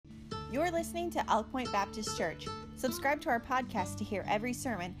You're listening to Elk Point Baptist Church. Subscribe to our podcast to hear every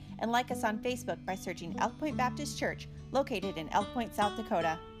sermon and like us on Facebook by searching Elk Point Baptist Church, located in Elk Point, South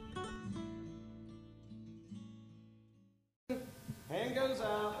Dakota. Hand goes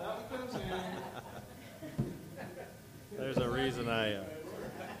out, out comes in. There's a reason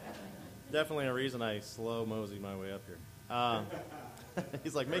definitely a reason I slow mosey my way up here.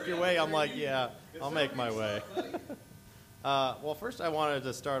 He's like, make your way. I'm like, yeah, I'll make my way. Well, first I wanted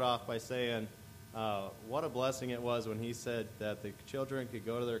to start off by saying what a blessing it was when he said that the children could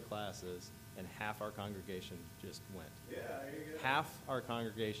go to their classes and half our congregation just went. Yeah, there you go. Half our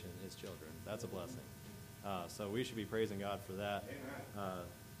congregation is children. That's a blessing. So we should be praising God for that.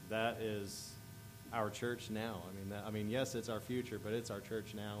 That is our church now. I mean, yes, it's our future, but it's our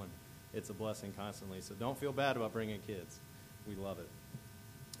church now, and it's a blessing constantly. So don't feel bad about bringing kids. We love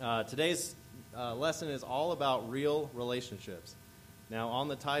it. Today's lesson is all about real relationships. Now, on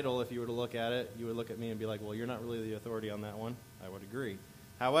the title, if you were to look at it, you would look at me and be like, well, you're not really the authority on that one. I would agree.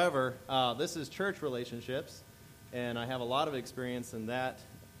 However, this is church relationships, and I have a lot of experience in that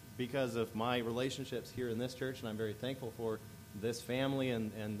because of my relationships here in this church, and I'm very thankful for this family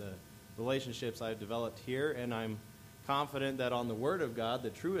and the relationships I've developed here, and I'm confident that on the Word of God, the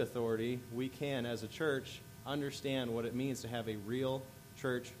true authority, we can, as a church, understand what it means to have a real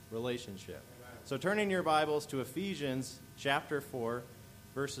church relationship. Amen. So turning your Bibles to Ephesians chapter 4,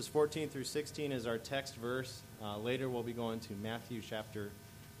 verses 14 through 16 is our text verse. Later we'll be going to Matthew chapter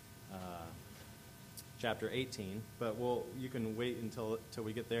 18, but you can wait until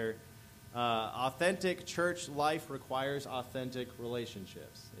we get there. Authentic church life requires authentic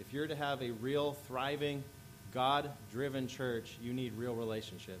relationships. If you're to have a real, thriving, God-driven church, you need real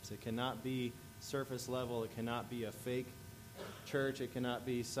relationships. It cannot be surface level. It cannot be a fake church. It cannot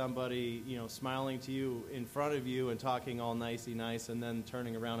be somebody, smiling to you in front of you and talking all nicey nice and then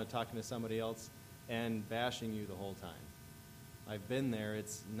turning around and talking to somebody else and bashing you the whole time. I've been there.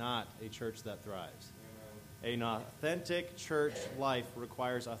 It's not a church that thrives. An authentic church life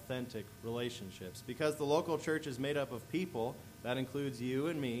requires authentic relationships. Because the local church is made up of people, that includes you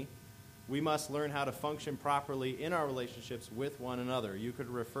and me, we must learn how to function properly in our relationships with one another. You could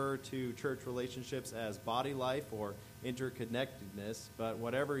refer to church relationships as body life or interconnectedness, but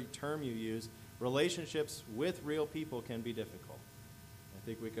whatever term you use, relationships with real people can be difficult. I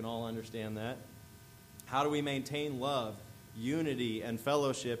think we can all understand that. How do we maintain love, unity, and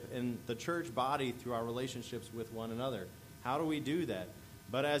fellowship in the church body through our relationships with one another? How do we do that?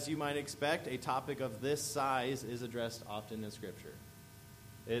 But as you might expect, a topic of this size is addressed often in Scripture.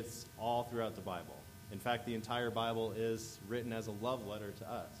 It's all throughout the Bible. In fact, the entire Bible is written as a love letter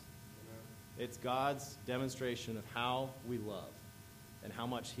to us. It's God's demonstration of how we love and how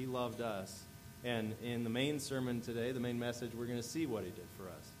much He loved us. And in the main sermon today, the main message, we're going to see what He did for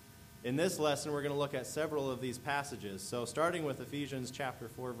us. In this lesson, we're going to look at several of these passages. So starting with Ephesians chapter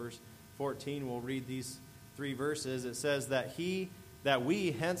 4, verse 14, we'll read these three verses. It says that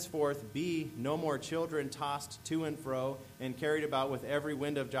we henceforth be no more children tossed to and fro and carried about with every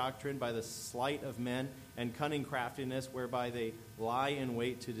wind of doctrine by the sleight of men and cunning craftiness whereby they lie in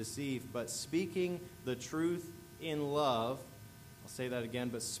wait to deceive, but speaking the truth in love, I'll say that again,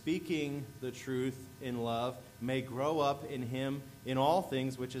 but speaking the truth in love may grow up in Him in all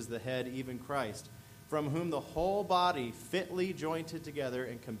things, which is the head, even Christ, from whom the whole body fitly jointed together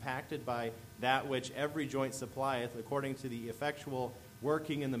and compacted by that which every joint supplieth, according to the effectual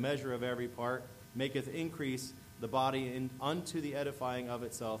working in the measure of every part, maketh increase the body unto the edifying of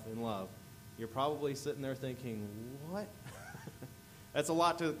itself in love. You're probably sitting there thinking, what? That's a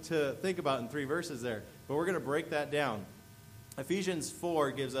lot to think about in three verses there, but we're going to break that down. Ephesians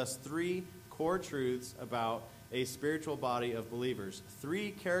 4 gives us three core truths about a spiritual body of believers.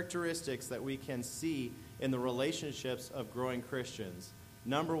 Three characteristics that we can see in the relationships of growing Christians.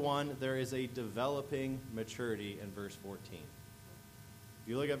 Number one, there is a developing maturity in verse 14. If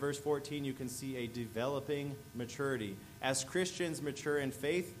you look at verse 14, you can see a developing maturity. As Christians mature in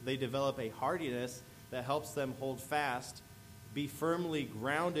faith, they develop a hardiness that helps them hold fast, be firmly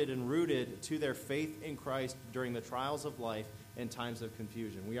grounded and rooted to their faith in Christ during the trials of life and times of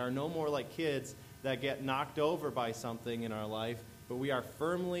confusion. We are no more like kids that get knocked over by something in our life, but we are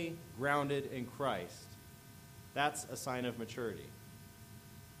firmly grounded in Christ. That's a sign of maturity.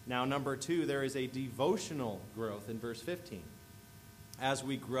 Now, number two, there is a devotional growth in verse 15. As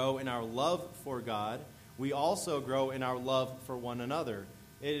we grow in our love for God, we also grow in our love for one another.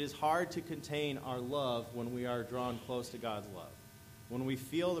 It is hard to contain our love when we are drawn close to God's love. When we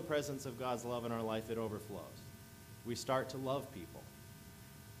feel the presence of God's love in our life, it overflows. We start to love people.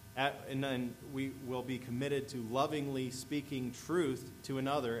 And then we will be committed to lovingly speaking truth to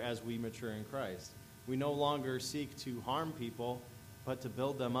another as we mature in Christ. We no longer seek to harm people, but to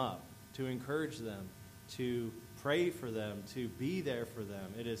build them up, to encourage them, to pray for them, to be there for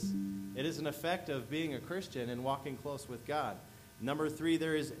them. It is an effect of being a Christian and walking close with God. Number 3,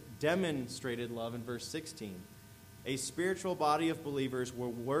 there is demonstrated love in verse 16. A spiritual body of believers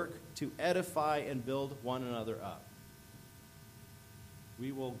will work to edify and build one another up.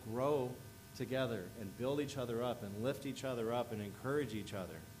 We will grow together and build each other up and lift each other up and encourage each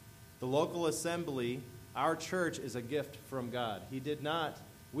other. The local assembly, our church, is a gift from God.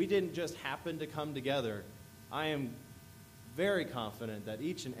 We didn't just happen to come together. I am very confident that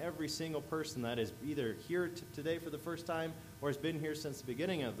each and every single person that is either here today for the first time or has been here since the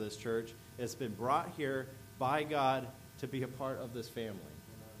beginning of this church has been brought here by God to be a part of this family.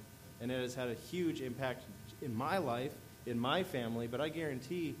 And it has had a huge impact in my life, in my family, but I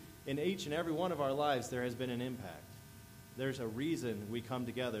guarantee in each and every one of our lives there has been an impact. There's a reason we come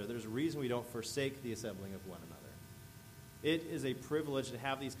together. There's a reason we don't forsake the assembling of one another. It is a privilege to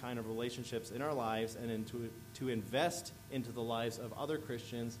have these kind of relationships in our lives and to invest into the lives of other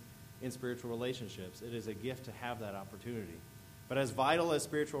Christians in spiritual relationships. It is a gift to have that opportunity. But as vital as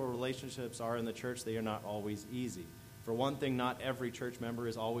spiritual relationships are in the church, they are not always easy. For one thing, not every church member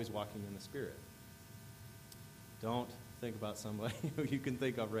is always walking in the Spirit. Don't think about somebody who you can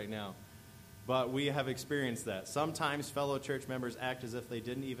think of right now. But we have experienced that. Sometimes fellow church members act as if they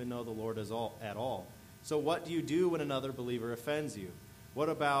didn't even know the Lord at all. So what do you do when another believer offends you? What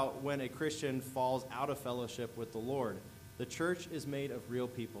about when a Christian falls out of fellowship with the Lord? The church is made of real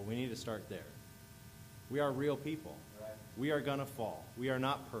people. We need to start there. We are real people. Right. We are going to fall. We are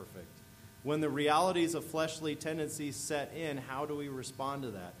not perfect. When the realities of fleshly tendencies set in, how do we respond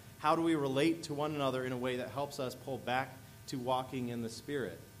to that? How do we relate to one another in a way that helps us pull back to walking in the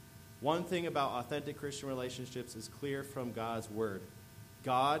Spirit? One thing about authentic Christian relationships is clear from God's Word.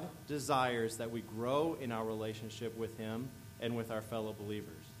 God desires that we grow in our relationship with Him and with our fellow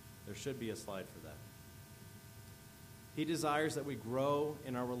believers. There should be a slide for that. He desires that we grow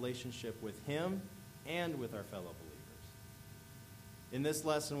in our relationship with Him and with our fellow believers. In this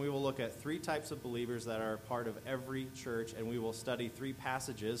lesson, we will look at 3 types of believers that are a part of every church, and we will study 3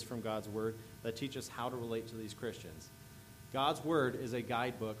 passages from God's Word that teach us how to relate to these Christians. God's Word is a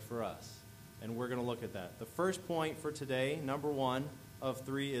guidebook for us, and we're going to look at that. The first point for today, number 1 of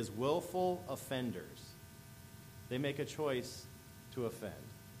 3, is willful offenders. They make a choice to offend.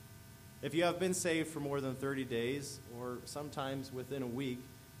 If you have been saved for more than 30 days, or sometimes within a week,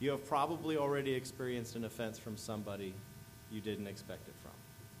 you have probably already experienced an offense from somebody you didn't expect it from.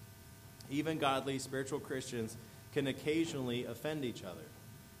 Even godly, spiritual Christians can occasionally offend each other.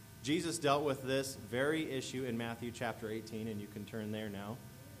 Jesus dealt with this very issue in Matthew chapter 18, and you can turn there now.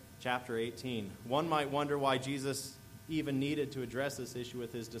 Chapter 18. One might wonder why Jesus even needed to address this issue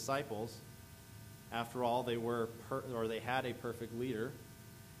with his disciples. After all, they had a perfect leader.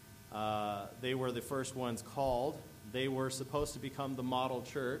 They were the first ones called. They were supposed to become the model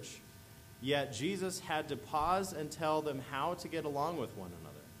church. Yet Jesus had to pause and tell them how to get along with one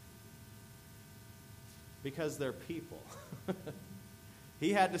another. Because they're people.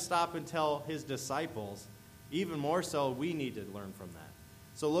 He had to stop and tell his disciples. Even more so, we need to learn from that.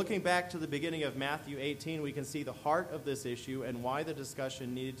 So looking back to the beginning of Matthew 18, we can see the heart of this issue and why the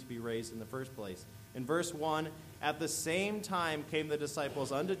discussion needed to be raised in the first place. In verse 1, at the same time came the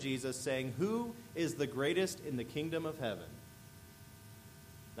disciples unto Jesus, saying, "Who is the greatest in the kingdom of heaven?"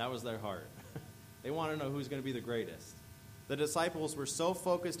 That was their heart. They want to know who's going to be the greatest. The disciples were so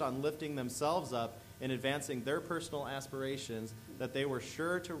focused on lifting themselves up and advancing their personal aspirations that they were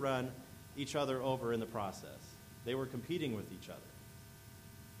sure to run each other over in the process. They were competing with each other.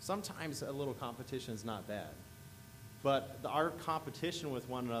 Sometimes a little competition is not bad. But our competition with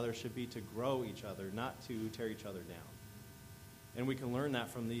one another should be to grow each other, not to tear each other down. And we can learn that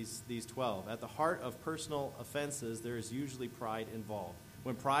from these 12. At the heart of personal offenses, there is usually pride involved.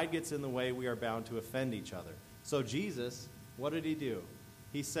 When pride gets in the way, we are bound to offend each other. So Jesus, what did he do?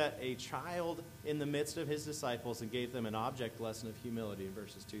 He set a child in the midst of his disciples and gave them an object lesson of humility in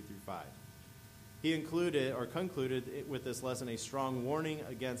verses 2 through 5. He concluded with this lesson a strong warning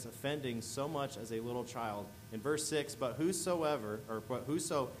against offending so much as a little child. In verse 6, but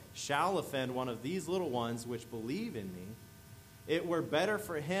whoso shall offend one of these little ones which believe in me, it were better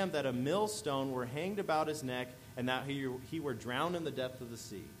for him that a millstone were hanged about his neck and that he were drowned in the depth of the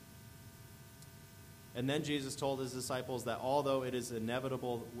sea. And then Jesus told his disciples that although it is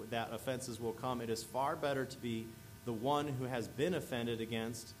inevitable that offenses will come, it is far better to be the one who has been offended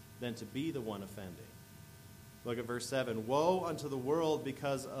against than to be the one offending. Look at verse 7. Woe unto the world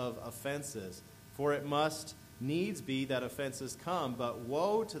because of offenses, for it must needs be that offenses come, but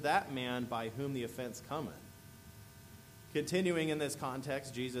woe to that man by whom the offense cometh. Continuing in this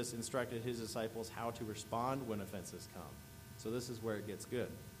context, Jesus instructed his disciples how to respond when offenses come. So this is where it gets good.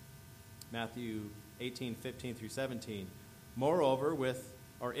 Matthew 18:15 through 17. Moreover,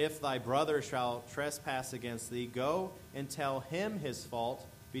 if thy brother shall trespass against thee, go and tell him his fault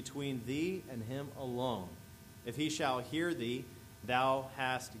between thee and him alone. If he shall hear thee, thou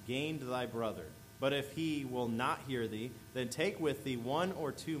hast gained thy brother. But if he will not hear thee, then take with thee one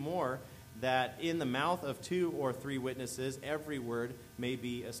or two more, that in the mouth of 2 or 3 witnesses every word may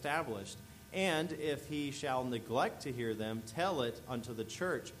be established. And if he shall neglect to hear them, tell it unto the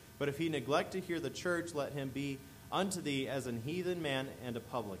church. But if he neglect to hear the church, let him be unto thee as an heathen man and a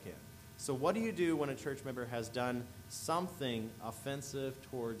publican. So what do you do when a church member has done something offensive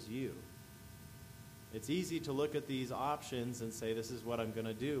towards you? It's easy to look at these options and say, this is what I'm going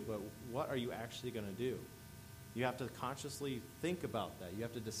to do, but what are you actually going to do? You have to consciously think about that. You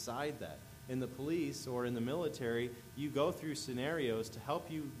have to decide that. In the police or in the military, you go through scenarios to help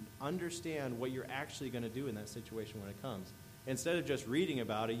you understand what you're actually going to do in that situation when it comes. Instead of just reading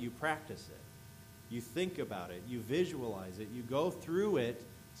about it, you practice it. You think about it. You visualize it. You go through it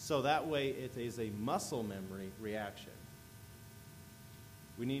so that way it is a muscle memory reaction.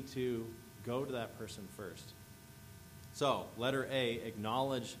 We need to go to that person first. So, letter A,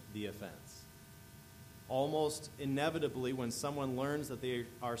 acknowledge the offense. Almost inevitably, when someone learns that they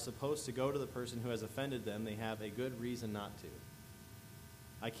are supposed to go to the person who has offended them, they have a good reason not to.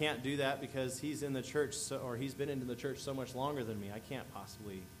 I can't do that because he's in the church, or he's been into the church so much longer than me. I can't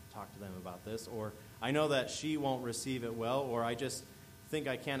possibly talk to them about this. Or I know that she won't receive it well, or I just think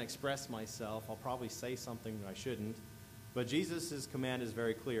I can't express myself. I'll probably say something I shouldn't. But Jesus' command is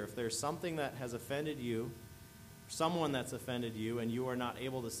very clear. If there's something that has offended you, someone that's offended you, and you are not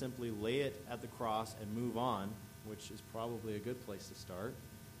able to simply lay it at the cross and move on, which is probably a good place to start,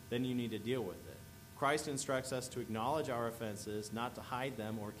 then you need to deal with it. Christ instructs us to acknowledge our offenses, not to hide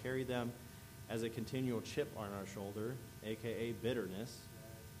them or carry them as a continual chip on our shoulder, a.k.a. bitterness.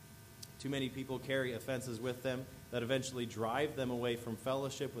 Too many people carry offenses with them that eventually drive them away from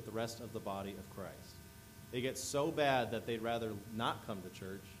fellowship with the rest of the body of Christ. They get so bad that they'd rather not come to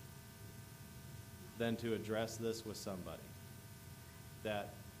church than to address this with somebody that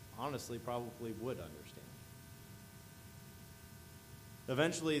honestly probably would understand.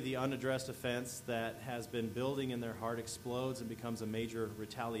 Eventually, the unaddressed offense that has been building in their heart explodes and becomes a major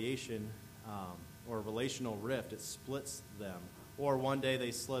retaliation or relational rift. It splits them. Or one day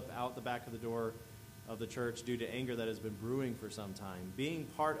they slip out the back of the door of the church due to anger that has been brewing for some time. Being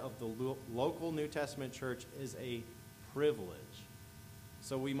part of the local New Testament church is a privilege.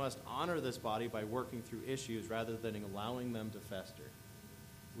 So we must honor this body by working through issues rather than allowing them to fester.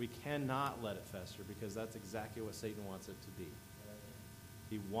 We cannot let it fester because that's exactly what Satan wants it to be.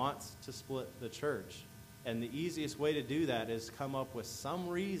 He wants to split the church. And the easiest way to do that is come up with some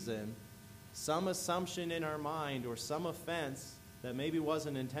reason, some assumption in our mind, or some offense that maybe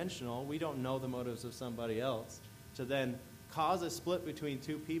wasn't intentional. We don't know the motives of somebody else. To then cause a split between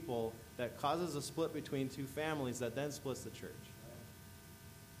two people that causes a split between two families that then splits the church.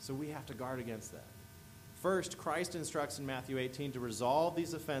 So we have to guard against that. First, Christ instructs in Matthew 18 to resolve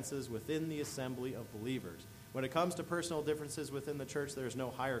these offenses within the assembly of believers. When it comes to personal differences within the church, there is no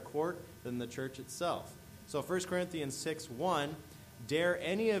higher court than the church itself. So 1 Corinthians 6:1, dare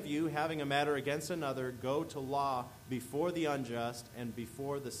any of you, having a matter against another, go to law before the unjust and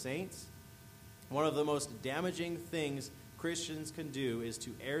before the saints? One of the most damaging things Christians can do is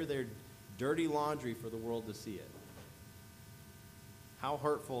to air their dirty laundry for the world to see it. How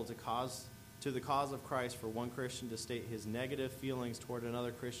hurtful to the cause of Christ for one Christian to state his negative feelings toward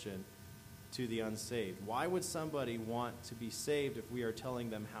another Christian to the unsaved. Why would somebody want to be saved if we are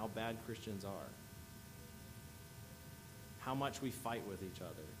telling them how bad Christians are? How much we fight with each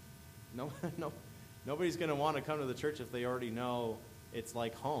other. Nobody's going to want to come to the church if they already know it's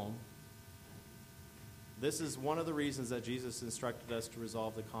like home. This is one of the reasons that Jesus instructed us to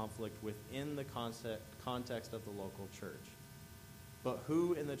resolve the conflict within the context of the local church. But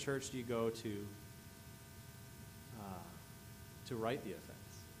who in the church do you go to right the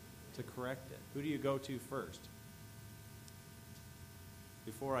offense, to correct it? Who do you go to first?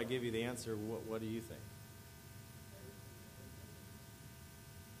 Before I give you the answer, what do you think?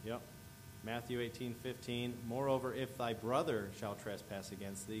 Yep. Matthew 18:15. Moreover, if thy brother shall trespass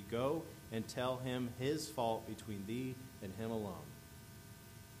against thee, go and tell him his fault between thee and him alone.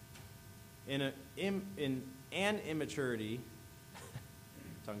 In an immaturity,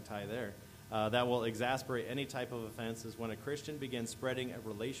 tongue tie there, that will exasperate any type of offense is when a Christian begins spreading a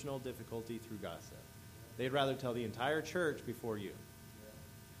relational difficulty through gossip. They'd rather tell the entire church before you.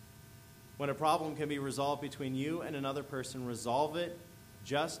 When a problem can be resolved between you and another person, resolve it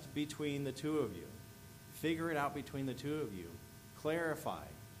just between the two of you. Figure it out between the two of you. Clarify.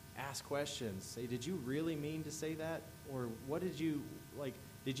 Ask questions. Say, did you really mean to say that? Or what did you,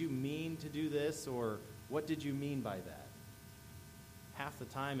 did you mean to do this? Or what did you mean by that? Half the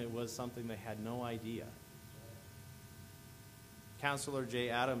time it was something they had no idea. Counselor J.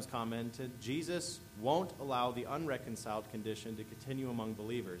 Adams commented, Jesus won't allow the unreconciled condition to continue among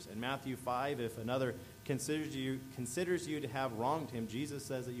believers. In Matthew 5, if another considers you to have wronged him, Jesus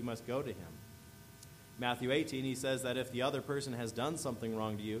says that you must go to him. Matthew 18, he says that if the other person has done something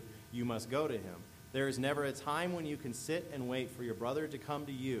wrong to you, you must go to him. There is never a time when you can sit and wait for your brother to come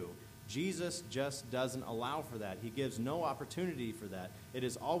to you. Jesus just doesn't allow for that. He gives no opportunity for that. It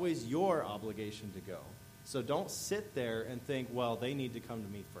is always your obligation to go. So don't sit there and think, well, they need to come to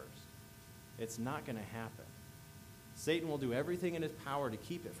me first. It's not going to happen. Satan will do everything in his power to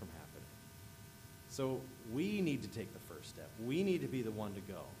keep it from happening. So we need to take the first step. We need to be the one to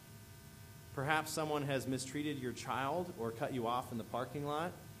go. Perhaps someone has mistreated your child or cut you off in the parking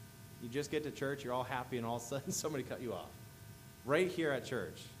lot. You just get to church, you're all happy, and all of a sudden somebody cut you off. Right here at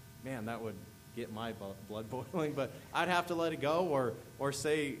church. Man, that would get my blood boiling, but I'd have to let it go or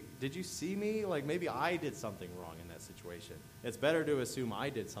say, did you see me? Like maybe I did something wrong in that situation. It's better to assume I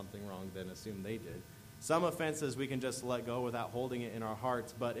did something wrong than assume they did. Some offenses we can just let go without holding it in our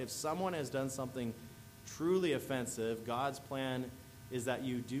hearts, but if someone has done something truly offensive, God's plan is that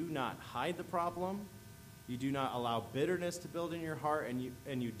you do not hide the problem, you do not allow bitterness to build in your heart,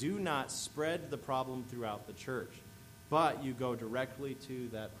 and you do not spread the problem throughout the church, but you go directly to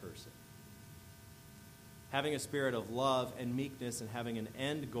that person. Having a spirit of love and meekness and having an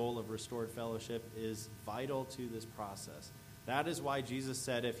end goal of restored fellowship is vital to this process. That is why Jesus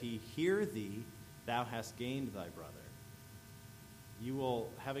said, if he hear thee, thou hast gained thy brother. You will,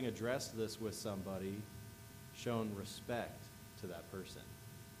 having addressed this with somebody, shown respect to that person.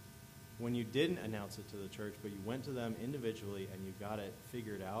 When you didn't announce it to the church, but you went to them individually and you got it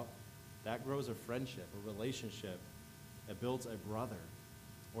figured out, that grows a friendship, a relationship. It builds a brother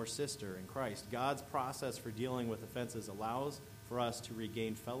or sister in Christ. God's process for dealing with offenses allows for us to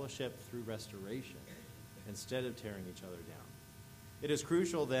regain fellowship through restoration instead of tearing each other down. It is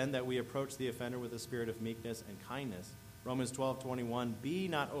crucial then that we approach the offender with a spirit of meekness and kindness. Romans 12:21, be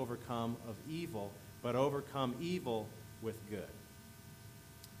not overcome of evil, but overcome evil with good.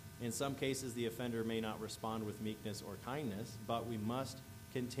 In some cases, the offender may not respond with meekness or kindness, but we must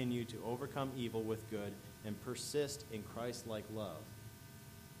continue to overcome evil with good and persist in Christ-like love.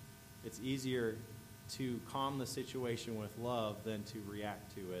 It's easier to calm the situation with love than to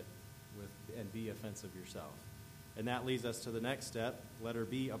react to it and be offensive yourself. And that leads us to the next step, letter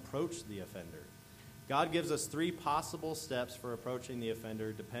B, approach the offender. God gives us 3 possible steps for approaching the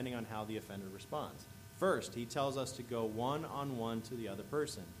offender depending on how the offender responds. First, he tells us to go one-on-one to the other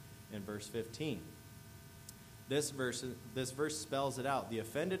person in verse 15. This verse spells it out. The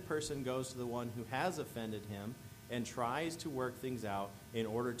offended person goes to the one who has offended him and tries to work things out in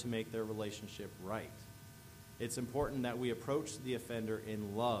order to make their relationship right. It's important that we approach the offender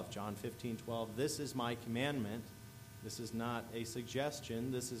in love. John 15:12, this is my commandment. This is not a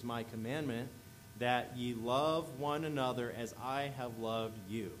suggestion. This is my commandment, that ye love one another as I have loved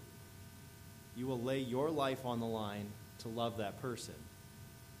you. You will lay your life on the line to love that person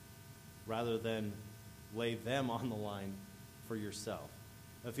rather than lay them on the line for yourself.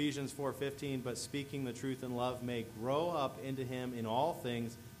 Ephesians 4:15, but speaking the truth in love may grow up into him in all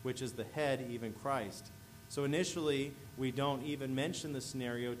things, which is the head, even Christ. So initially, we don't even mention the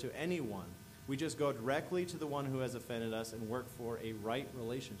scenario to anyone. We just go directly to the one who has offended us and work for a right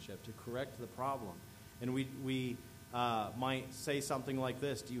relationship to correct the problem. And we might say something like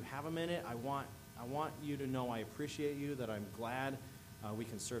this, do you have a minute? I want you to know I appreciate you, that I'm glad we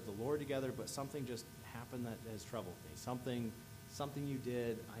can serve the Lord together, but something just happened that has troubled me. Something you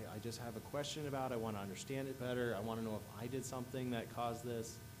did, I just have a question about. I want to understand it better. I want to know if I did something that caused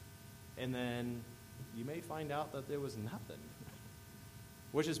this. And then you may find out that there was nothing.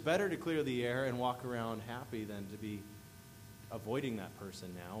 Which is better to clear the air and walk around happy than to be avoiding that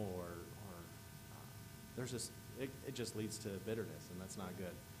person now, or there's just it just leads to bitterness, and that's not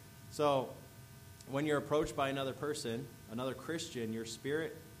good. So when you're approached by another person, another Christian, your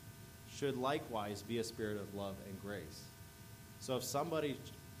spirit should likewise be a spirit of love and grace. So if somebody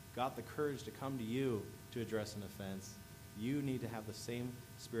got the courage to come to you to address an offense, you need to have the same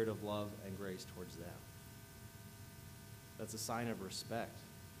spirit of love and grace towards them. That's a sign of respect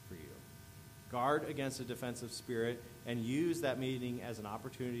for you. Guard against a defensive spirit and use that meeting as an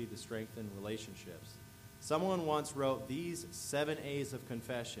opportunity to strengthen relationships. Someone once wrote these 7 A's of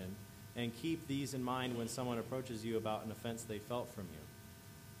confession, and keep these in mind when someone approaches you about an offense they felt from you.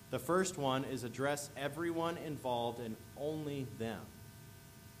 The first one is address everyone involved and only them.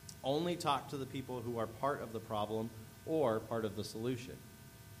 Only talk to the people who are part of the problem or part of the solution.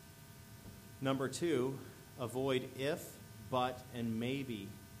 Number 2, avoid if, but, and maybe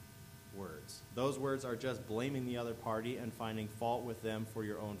words. Those words are just blaming the other party and finding fault with them for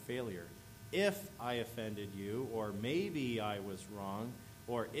your own failure. If I offended you, or maybe I was wrong,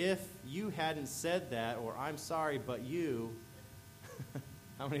 or if you hadn't said that, or I'm sorry, but you.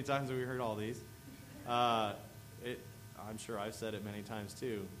 How many times have we heard all these? I'm sure I've said it many times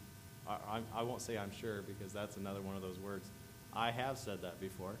too. I won't say I'm sure because that's another one of those words. I have said that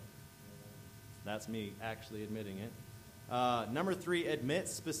before. That's me actually admitting it. Number 3, admit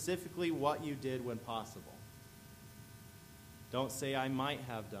specifically what you did when possible. Don't say I might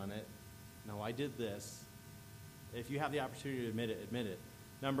have done it. No, I did this. If you have the opportunity to admit it, admit it.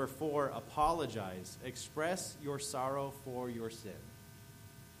 Number 4, apologize. Express your sorrow for your sin.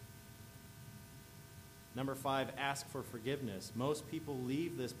 Number 5, ask for forgiveness. Most people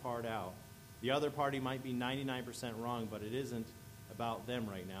leave this part out. The other party might be 99% wrong, but it isn't about them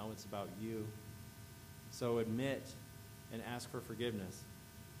right now. It's about you. So admit and ask for forgiveness.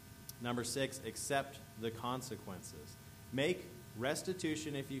 Number 6, accept the consequences. Make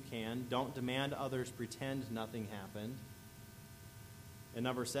restitution if you can. Don't demand others pretend nothing happened. And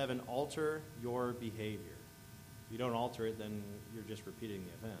number 7, alter your behavior. If you don't alter it, then you're just repeating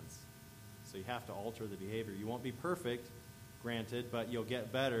the offense. So you have to alter the behavior. You won't be perfect, granted, but you'll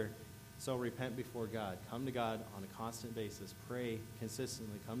get better. So repent before God. Come to God on a constant basis. Pray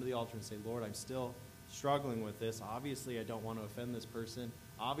consistently. Come to the altar and say, Lord, I'm still struggling with this. Obviously, I don't want to offend this person.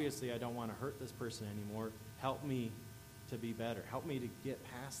 Obviously, I don't want to hurt this person anymore. Help me to be better. Help me to get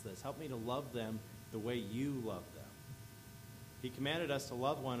past this. Help me to love them the way you love them. He commanded us to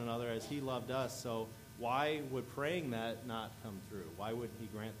love one another as he loved us, so why would praying that not come through? Why wouldn't he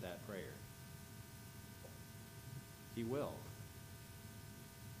grant that prayer? He will.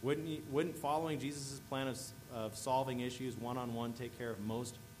 Wouldn't following Jesus' plan of solving issues one-on-one take care of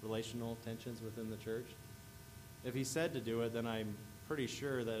most relational tensions within the church? If he said to do it, then I'm pretty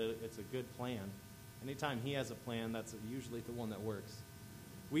sure that it's a good plan. Anytime he has a plan, that's usually the one that works.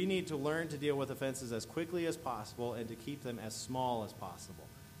 We need to learn to deal with offenses as quickly as possible and to keep them as small as possible.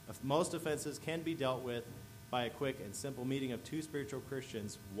 Most offenses can be dealt with by a quick and simple meeting of 2 spiritual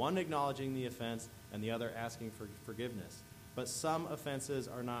Christians, one acknowledging the offense and the other asking for forgiveness. But some offenses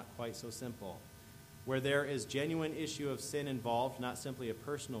are not quite so simple. Where there is genuine issue of sin involved, not simply a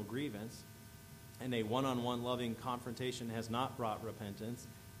personal grievance, and a one-on-one loving confrontation has not brought repentance,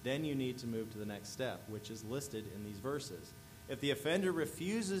 then you need to move to the next step, which is listed in these verses. If the offender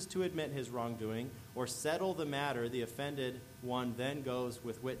refuses to admit his wrongdoing or settle the matter, the offended one then goes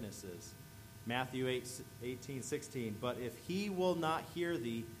with witnesses. Matthew 18:16, but if he will not hear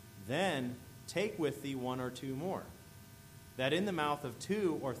thee, then take with thee 1 or 2 more, that in the mouth of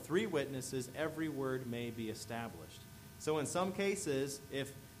 2 or 3 witnesses every word may be established. So in some cases,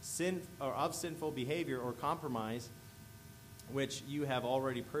 if sin or of sinful behavior or compromise, which you have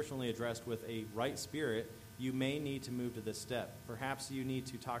already personally addressed with a right spirit, you may need to move to this step. Perhaps you need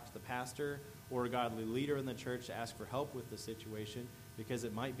to talk to the pastor or a godly leader in the church to ask for help with the situation, because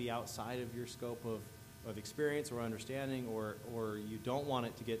it might be outside of your scope of experience or understanding, or you don't want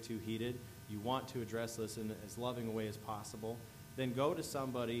it to get too heated. You want to address this in as loving a way as possible. Then go to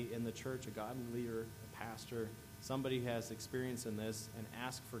somebody in the church, a godly leader, a pastor, somebody who has experience in this, and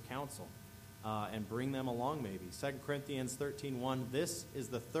ask for counsel. And bring them along maybe. 2 Corinthians 13:1, this is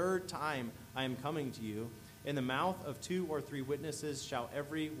the 3rd time I am coming to you. In the mouth of 2 or 3 witnesses shall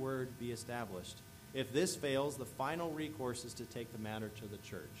every word be established. If this fails, the final recourse is to take the matter to the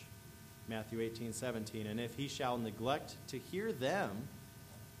church. Matthew 18:17, and if he shall neglect to hear them,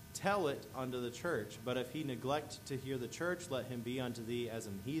 tell it unto the church. But if he neglect to hear the church, let him be unto thee as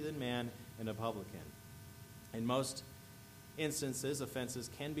an heathen man and a publican. In most instances, offenses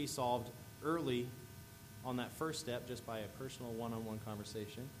can be solved early on that first step just by a personal one-on-one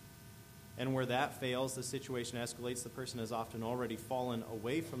conversation. And where that fails, the situation escalates. The person has often already fallen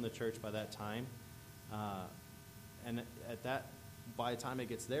away from the church by that time. And by the time it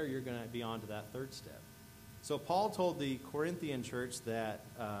gets there, you're going to be on to that 3rd step. So Paul told the Corinthian church that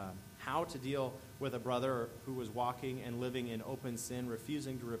how to deal with a brother who was walking and living in open sin,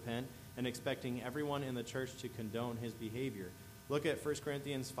 refusing to repent, and expecting everyone in the church to condone his behavior. Look at 1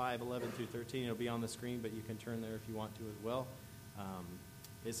 Corinthians 5:11 through 13. It'll be on the screen, but you can turn there if you want to as well.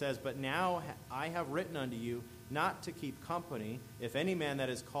 It says, "But now I have written unto you not to keep company, if any man that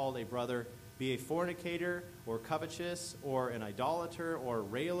is called a brother be a fornicator, or covetous, or an idolater, or a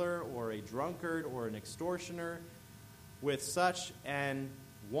railer, or a drunkard, or an extortioner, with such an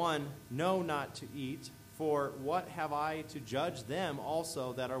one know not to eat. For what have I to judge them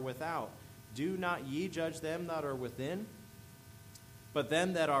also that are without? Do not ye judge them that are within? But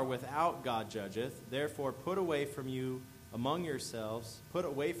them that are without God judgeth. Therefore put away from among yourselves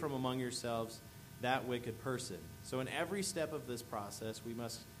that wicked person." So in every step of this process, we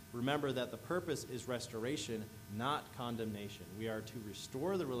must remember that the purpose is restoration, not condemnation. We are to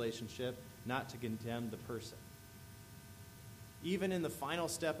restore the relationship, not to condemn the person. Even in the final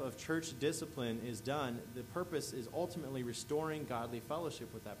step of church discipline is done, the purpose is ultimately restoring godly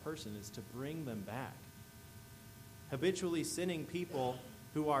fellowship with that person, is to bring them back. Habitually sinning people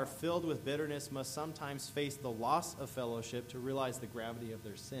who are filled with bitterness must sometimes face the loss of fellowship to realize the gravity of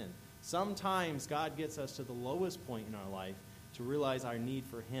their sin. Sometimes God gets us to the lowest point in our life to realize our need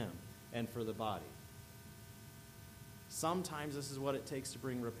for Him and for the body. Sometimes this is what it takes to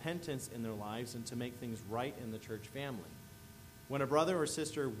bring repentance in their lives and to make things right in the church family. When a brother or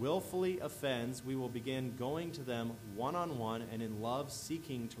sister willfully offends, we will begin going to them one-on-one and in love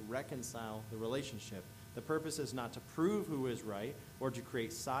seeking to reconcile the relationship. The purpose is not to prove who is right or to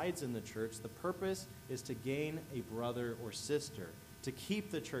create sides in the church. The purpose is to gain a brother or sister, to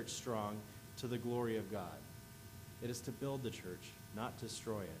keep the church strong to the glory of God. It is to build the church, not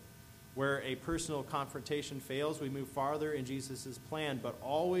destroy it. Where a personal confrontation fails, we move farther in Jesus' plan, but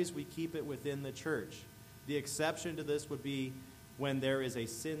always we keep it within the church. The exception to this would be when there is a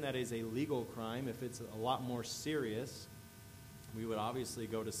sin that is a legal crime. If it's a lot more serious, we would obviously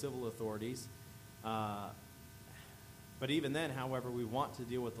go to civil authorities. But even then, however, we want to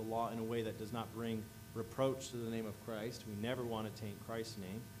deal with the law in a way that does not bring reproach to the name of Christ. We never want to taint Christ's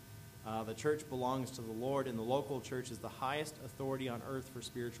name. The church belongs to the Lord, and the local church is the highest authority on earth for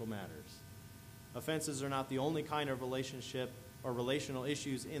spiritual matters. Offenses are not the only kind of relationship or relational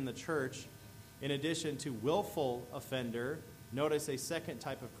issues in the church. In addition to willful offender, notice a second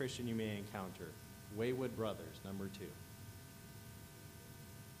type of Christian you may encounter: wayward brothers, number 2.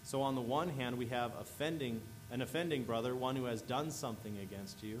 So on the one hand, we have an offending brother, one who has done something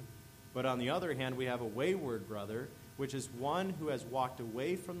against you. But on the other hand, we have a wayward brother, which is one who has walked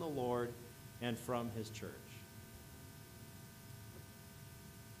away from the Lord and from His church.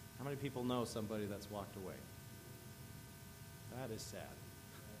 How many people know somebody that's walked away? That is sad.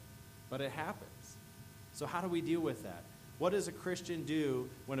 But it happens. So how do we deal with that? What does a Christian do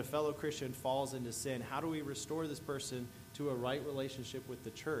when a fellow Christian falls into sin? How do we restore this person to a right relationship with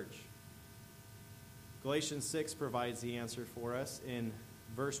the church? Galatians 6 provides the answer for us in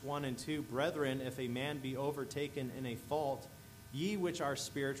verse 1 and 2. "Brethren, if a man be overtaken in a fault, ye which are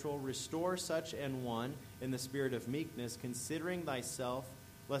spiritual, restore such an one in the spirit of meekness, considering thyself,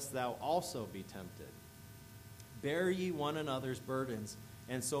 lest thou also be tempted. Bear ye one another's burdens,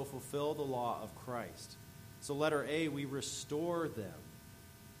 and so fulfill the law of Christ." So letter A, we restore them.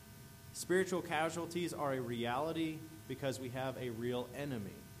 Spiritual casualties are a reality because we have a real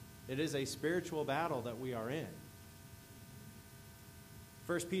enemy. It is a spiritual battle that we are in.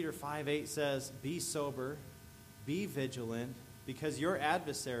 1 Peter 5:8 says, "Be sober, be vigilant, because your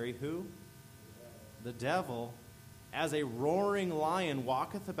adversary," who? The devil, "as a roaring lion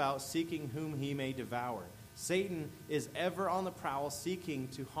walketh about, seeking whom he may devour." Satan is ever on the prowl, seeking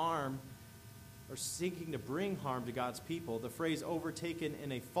to bring harm to God's people. The phrase "overtaken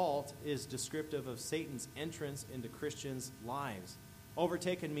in a fault" is descriptive of Satan's entrance into Christians' lives.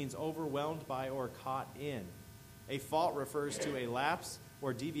 Overtaken means overwhelmed by or caught in. A fault refers to a lapse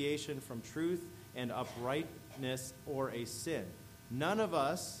or deviation from truth and uprightness or a sin. None of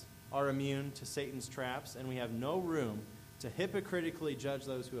us are immune to Satan's traps, and we have no room to hypocritically judge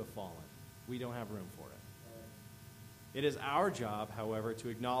those who have fallen. We don't have room for it. It is our job, however, to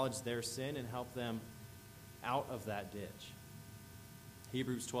acknowledge their sin and help them out of that ditch.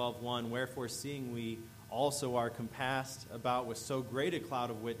 Hebrews 12:1, "Wherefore, seeing we also are compassed about with so great a cloud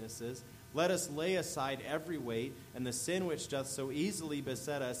of witnesses, let us lay aside every weight and the sin which doth so easily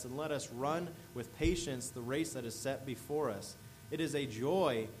beset us, and let us run with patience the race that is set before us." It is a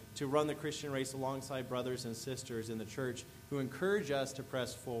joy to run the Christian race alongside brothers and sisters in the church who encourage us to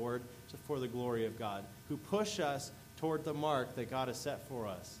press forward for the glory of God, who push us toward the mark that God has set for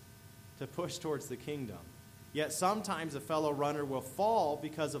us, to push towards the kingdom. Yet sometimes a fellow runner will fall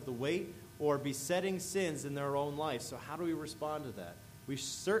because of the weight or besetting sins in their own life. So how do we respond to that? We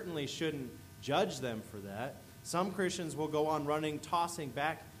certainly shouldn't judge them for that. Some Christians will go on running, tossing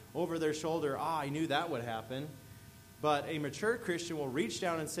back over their shoulder, "I knew that would happen." But a mature Christian will reach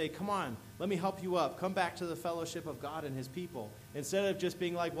down and say, come on, let me help you up. Come back to the fellowship of God and his people. Instead of just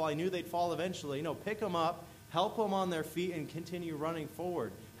being like, well, I knew they'd fall eventually. No, pick them up, help them on their feet, and continue running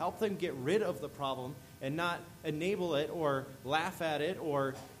forward. Help them get rid of the problem and not enable it or laugh at it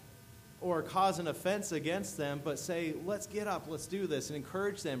or cause an offense against them, but say, let's get up, let's do this, and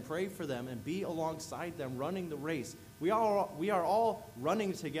encourage them, pray for them, and be alongside them running the race. We are all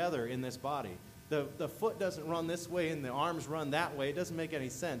running together in this body. The foot doesn't run this way and the arms run that way. It doesn't make any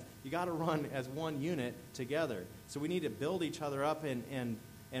sense. You got to run as one unit together. So we need to build each other up and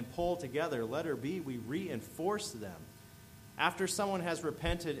pull together. Letter B, we reinforce them. After someone has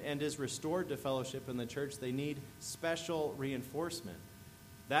repented and is restored to fellowship in the church, they need special reinforcement.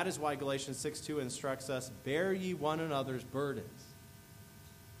 That is why Galatians 6:2 instructs us, bear ye one another's burdens.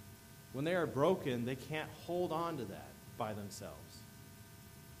 When they are broken, they can't hold on to that by themselves.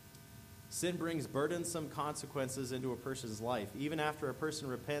 Sin brings burdensome consequences into a person's life. Even after a person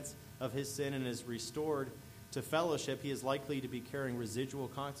repents of his sin and is restored to fellowship, he is likely to be carrying residual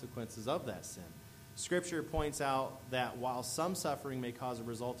consequences of that sin. Scripture points out that while some suffering may cause a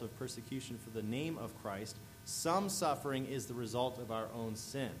result of persecution for the name of Christ, some suffering is the result of our own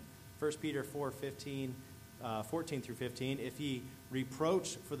sin. 1 Peter 4:14 through 15, if ye be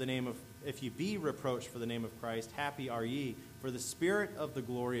reproached for the name of Christ, happy are ye, for the Spirit of the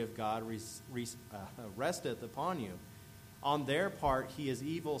glory of God resteth upon you. On their part he is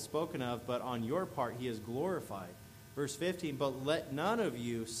evil spoken of, but on your part he is glorified. Verse 15, but let none of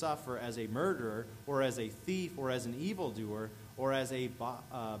you suffer as a murderer, or as a thief, or as an evildoer, or as a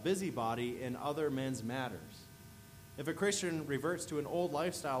busybody in other men's matters. If a Christian reverts to an old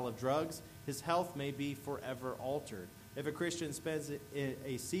lifestyle of drugs, his health may be forever altered. If a Christian spends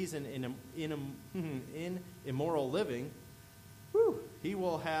a season in immoral living, he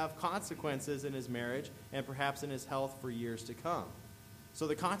will have consequences in his marriage and perhaps in his health for years to come. So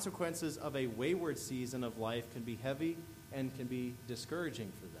the consequences of a wayward season of life can be heavy and can be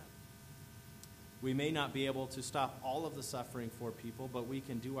discouraging for them. We may not be able to stop all of the suffering for people, but we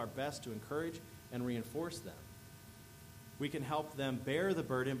can do our best to encourage and reinforce them. We can help them bear the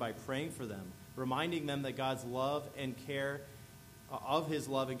burden by praying for them, reminding them that God's love and care, of his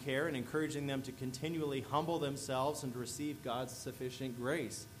love and care, and encouraging them to continually humble themselves and to receive God's sufficient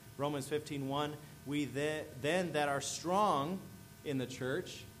grace. Romans 15:1, we then that are strong in the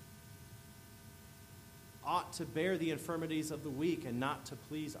church ought to bear the infirmities of the weak and not to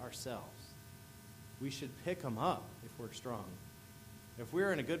please ourselves. We should pick them up if we're strong. If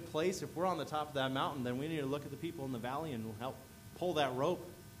we're in a good place, if we're on the top of that mountain, then we need to look at the people in the valley and help pull that rope,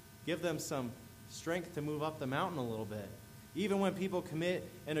 give them some strength to move up the mountain a little bit. Even when people commit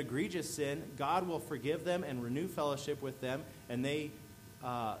an egregious sin, God will forgive them and renew fellowship with them, and they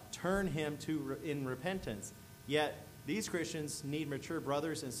turn him in repentance. Yet these Christians need mature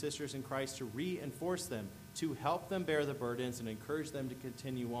brothers and sisters in Christ to reinforce them, to help them bear the burdens and encourage them to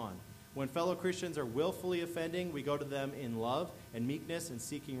continue on. When fellow Christians are willfully offending, we go to them in love and meekness and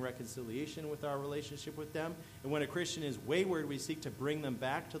seeking reconciliation with our relationship with them. And when a Christian is wayward, we seek to bring them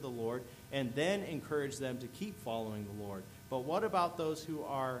back to the Lord and then encourage them to keep following the Lord. But what about those who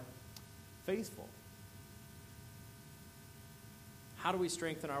are faithful? How do we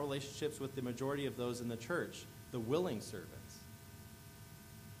strengthen our relationships with the majority of those in the church, the willing servants?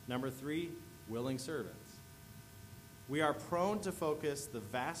 Number 3, willing servants. We are prone to focus the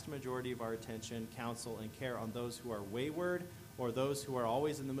vast majority of our attention, counsel, and care on those who are wayward or those who are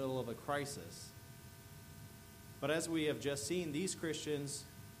always in the middle of a crisis. But as we have just seen, these Christians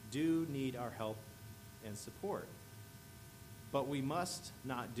do need our help and support. But we must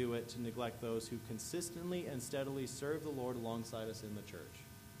not do it to neglect those who consistently and steadily serve the Lord alongside us in the church.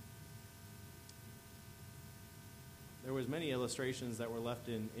 There was many illustrations that were left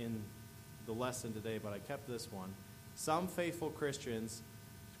in the lesson today, but I kept this one. Some faithful Christian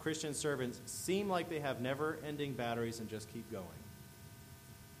servants seem like they have never-ending batteries and just keep going.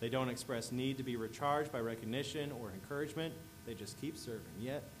 They don't express need to be recharged by recognition or encouragement. They just keep serving.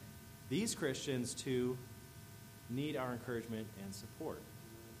 Yet, these Christians, too, need our encouragement and support.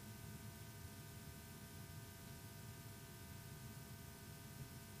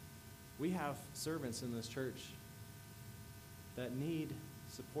 We have servants in this church that need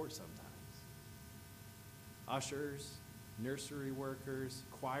support sometimes. Ushers, nursery workers,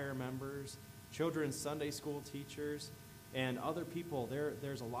 choir members, children's Sunday school teachers, and other people.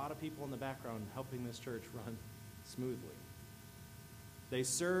 There's a lot of people in the background helping this church run smoothly. They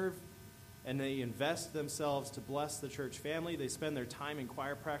serve and they invest themselves to bless the church family. They spend their time in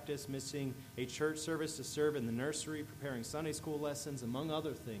choir practice, missing a church service to serve in the nursery, preparing Sunday school lessons, among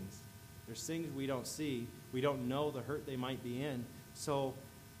other things. There's things we don't see. We don't know the hurt they might be in. So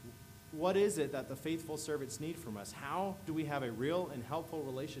what is it that the faithful servants need from us? How do we have a real and helpful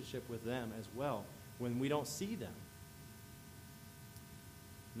relationship with them as well when we don't see them?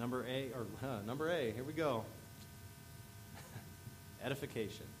 Number A, here we go.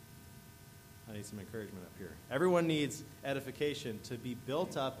 Edification. I need some encouragement up here. Everyone needs edification to be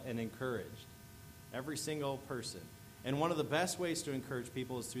built up and encouraged. Every single person. And one of the best ways to encourage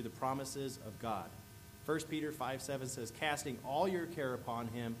people is through the promises of God. 1 Peter 5:7 says, casting all your care upon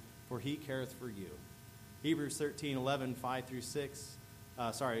him, for he careth for you. Hebrews 13:5 through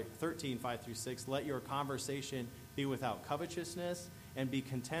 6, let your conversation be without covetousness, and be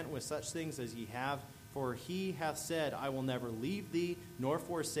content with such things as ye have. For he hath said, I will never leave thee, nor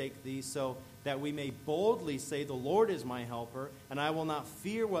forsake thee, so that we may boldly say, the Lord is my helper, and I will not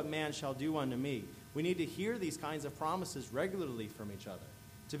fear what man shall do unto me. We need to hear these kinds of promises regularly from each other,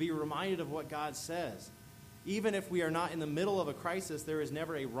 to be reminded of what God says. Even if we are not in the middle of a crisis, there is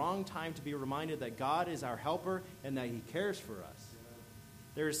never a wrong time to be reminded that God is our helper and that he cares for us.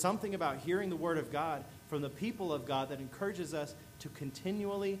 There is something about hearing the word of God from the people of God that encourages us to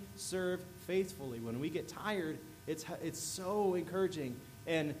continually serve faithfully. When we get tired, it's so encouraging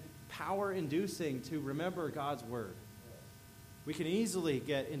and power-inducing to remember God's word. We can easily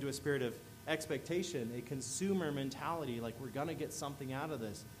get into a spirit of expectation, a consumer mentality, like we're going to get something out of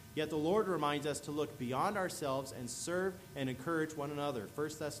this. Yet the Lord reminds us to look beyond ourselves and serve and encourage one another. 1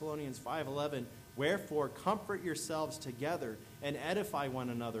 Thessalonians 5:11, wherefore comfort yourselves together and edify one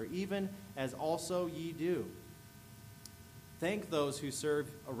another, even as also ye do. Thank those who serve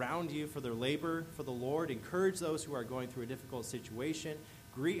around you for their labor for the Lord. Encourage those who are going through a difficult situation.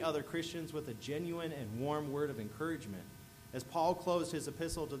 Greet other Christians with a genuine and warm word of encouragement. As Paul closed his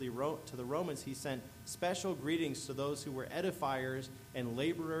epistle to the Romans, he sent special greetings to those who were edifiers and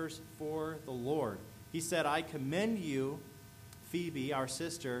laborers for the Lord. He said, I commend you, Phoebe, our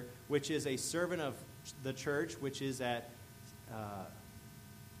sister, which is a servant of the church, which is at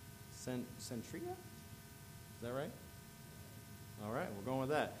Centria? Is that right? All right, we're going with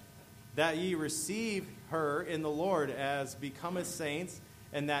that. That ye receive her in the Lord as becometh saints,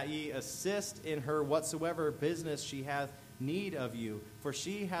 and that ye assist in her whatsoever business she hath need of you. For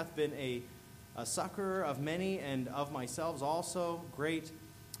she hath been a succorer of many, and of myself also, great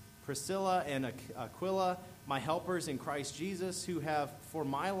Priscilla and Aquila, my helpers in Christ Jesus, who have for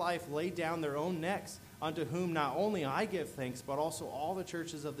my life laid down their own necks, unto whom not only I give thanks, but also all the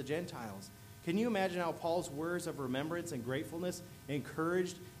churches of the Gentiles. Can you imagine how Paul's words of remembrance and gratefulness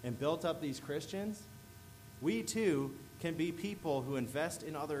encouraged and built up these Christians? We too can be people who invest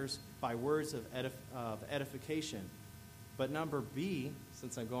in others by words of edification. But number B,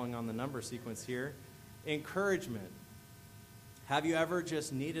 since I'm going on the number sequence here, encouragement. Have you ever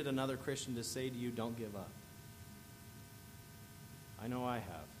just needed another Christian to say to you, don't give up? I know I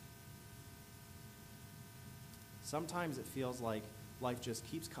have. Sometimes it feels like life just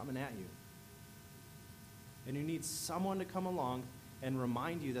keeps coming at you. And you need someone to come along and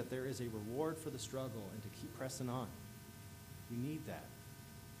remind you that there is a reward for the struggle and to keep pressing on. You need that.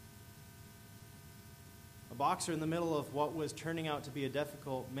 A boxer in the middle of what was turning out to be a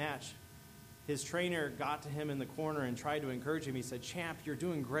difficult match, his trainer got to him in the corner and tried to encourage him. He said, champ, you're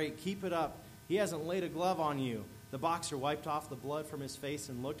doing great. Keep it up. He hasn't laid a glove on you. The boxer wiped off the blood from his face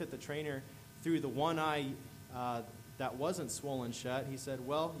and looked at the trainer through the one eye that wasn't swollen shut. He said,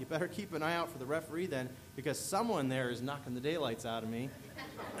 well, you better keep an eye out for the referee then, because someone there is knocking the daylights out of me.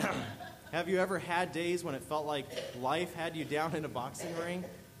 Have you ever had days when it felt like life had you down in a boxing ring?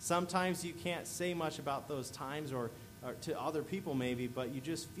 Sometimes you can't say much about those times or to other people maybe, but you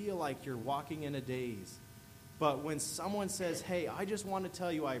just feel like you're walking in a daze. But when someone says, hey, I just want to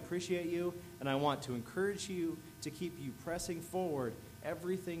tell you I appreciate you and I want to encourage you to keep you pressing forward,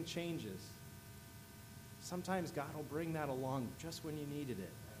 everything changes. Sometimes God will bring that along just when you needed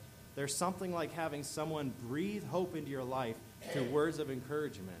it. There's something like having someone breathe hope into your life through words of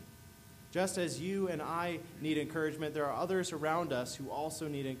encouragement. Just as you and I need encouragement, there are others around us who also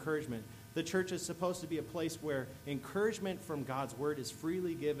need encouragement. The church is supposed to be a place where encouragement from God's word is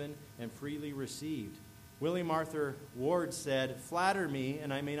freely given and freely received. William Arthur Ward said, flatter me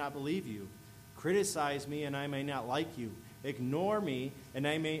and I may not believe you. Criticize me and I may not like you. Ignore me and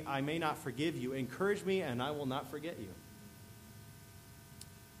I may not forgive you. Encourage me and I will not forget you.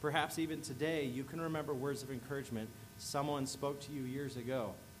 Perhaps even today you can remember words of encouragement someone spoke to you years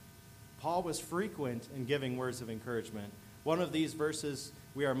ago. Paul was frequent in giving words of encouragement. One of these verses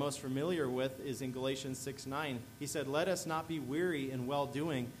we are most familiar with is in Galatians 6:9. He said, let us not be weary in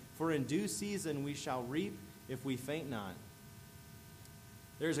well-doing, for in due season we shall reap if we faint not.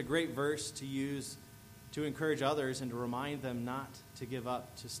 There's a great verse to use to encourage others and to remind them not to give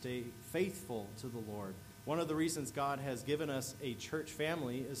up, to stay faithful to the Lord. One of the reasons God has given us a church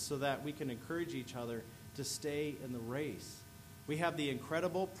family is so that we can encourage each other to stay in the race. We have the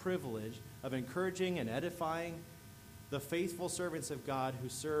incredible privilege of encouraging and edifying the faithful servants of God who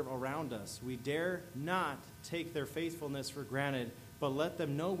serve around us. We dare not take their faithfulness for granted, but let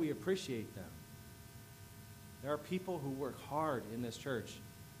them know we appreciate them. There are people who work hard in this church.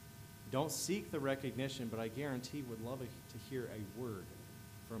 Don't seek the recognition, but I guarantee would love to hear a word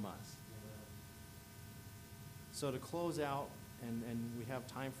from us. So to close out, and we have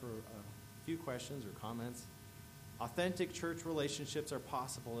time for a few questions or comments, authentic church relationships are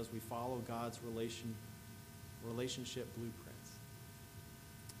possible as we follow God's relationship blueprints.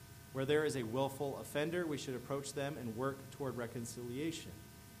 Where there is a willful offender, we should approach them and work toward reconciliation.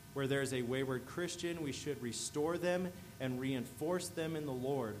 Where there is a wayward Christian, we should restore them and reinforce them in the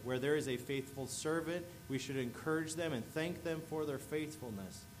Lord. Where there is a faithful servant, we should encourage them and thank them for their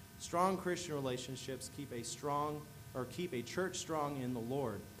faithfulness. Strong Christian relationships keep a church strong in the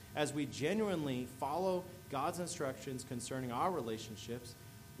Lord. As we genuinely follow God's instructions concerning our relationships,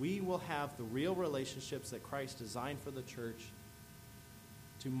 we will have the real relationships that Christ designed for the church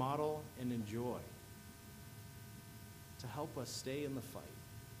to model and enjoy, to help us stay in the fight.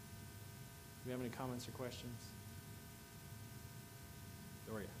 Do we have any comments or questions?